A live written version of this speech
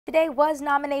Today was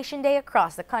nomination day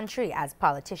across the country as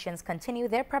politicians continue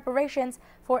their preparations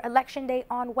for Election Day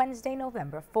on Wednesday,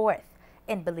 November 4th.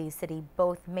 In Belize City,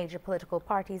 both major political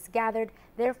parties gathered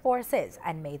their forces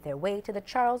and made their way to the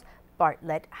Charles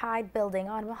Bartlett Hyde building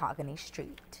on Mahogany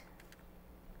Street.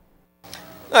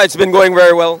 It's been going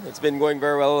very well. It's been going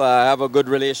very well. I have a good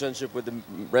relationship with the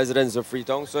residents of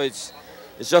Freetown, so it's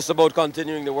just about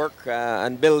continuing the work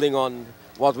and building on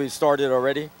what we've started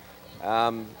already.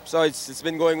 So it's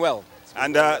been going well.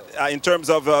 And in terms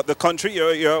of the country,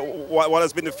 what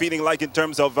has been the feeling like in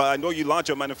terms of, I know you launched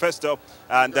your manifesto,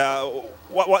 and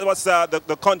what's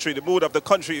the country, the mood of the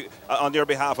country on your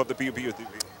behalf of the PUP?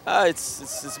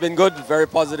 It's been good, very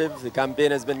positive. The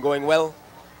campaign has been going well.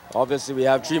 Obviously, we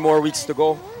have 3 more weeks to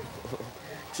go.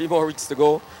 3 more weeks to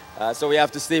go. So we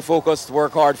have to stay focused,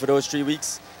 work hard for those 3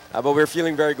 weeks. But we're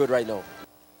feeling very good right now.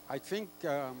 I think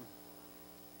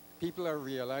people are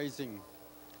realizing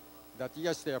that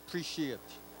yes, they appreciate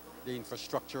the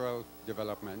infrastructural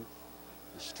development,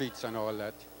 the streets and all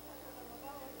that,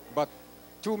 but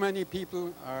too many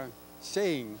people are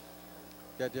saying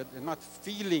that they're not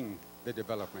feeling the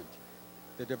development.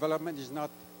 The development is not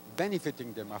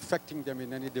benefiting them, affecting them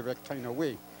in any direct kind of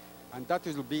way. And that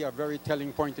will be a very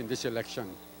telling point in this election,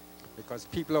 because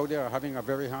people out there are having a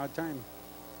very hard time.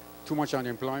 Too much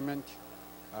unemployment,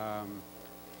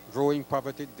 growing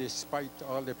poverty despite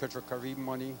all the Petro-Carib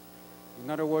money. In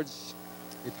other words,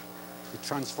 the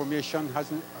transformation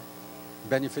hasn't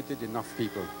benefited enough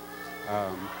people.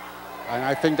 And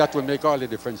I think that will make all the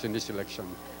difference in this election.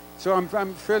 So I'm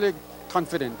fairly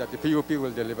confident that the PUP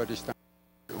will deliver this time.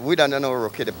 We don't know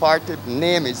Rookie. The party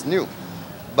name is new,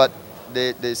 but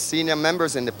the senior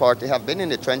members in the party have been in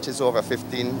the trenches over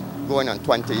 15, going on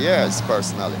 20 years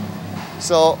personally.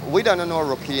 So we don't know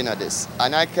Rookie in this.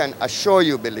 And I can assure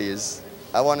you, Belize,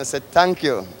 I want to say thank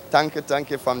you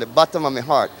from the bottom of my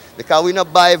heart, because we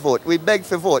not buy vote, we beg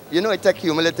for vote. You know, it takes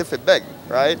humility for beg,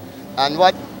 right? And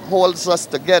what holds us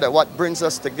together, what brings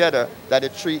us together, that the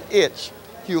 3H,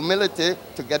 humility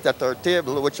to get at our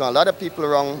table, which a lot of people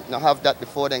around now have that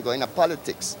before they go into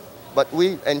politics. But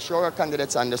we ensure our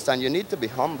candidates understand you need to be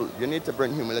humble. You need to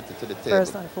bring humility to the table.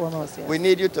 First and foremost, yes. We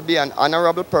need you to be an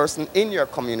honorable person in your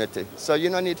community. So you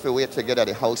don't need to wait to get at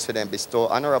the house for them bestow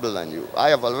honorable on you. I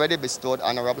have already bestowed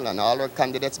honorable on all our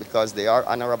candidates because they are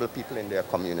honorable people in their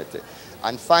community.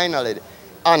 And finally,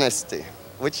 honesty,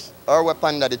 which our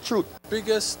weapon are the truth.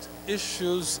 Biggest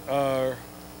issues are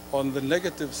on the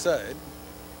negative side.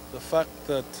 The fact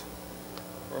that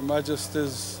Her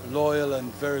Majesty's loyal and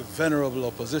very venerable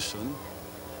opposition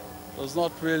does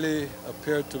not really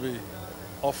appear to be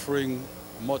offering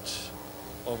much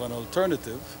of an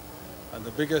alternative. And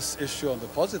the biggest issue on the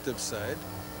positive side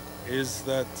is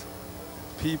that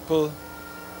people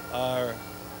are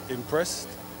impressed,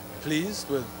 pleased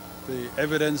with the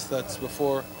evidence that's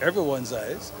before everyone's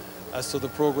eyes as to the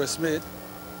progress made,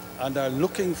 and are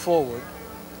looking forward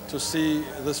to see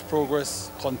this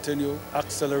progress continue,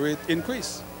 accelerate,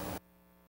 increase.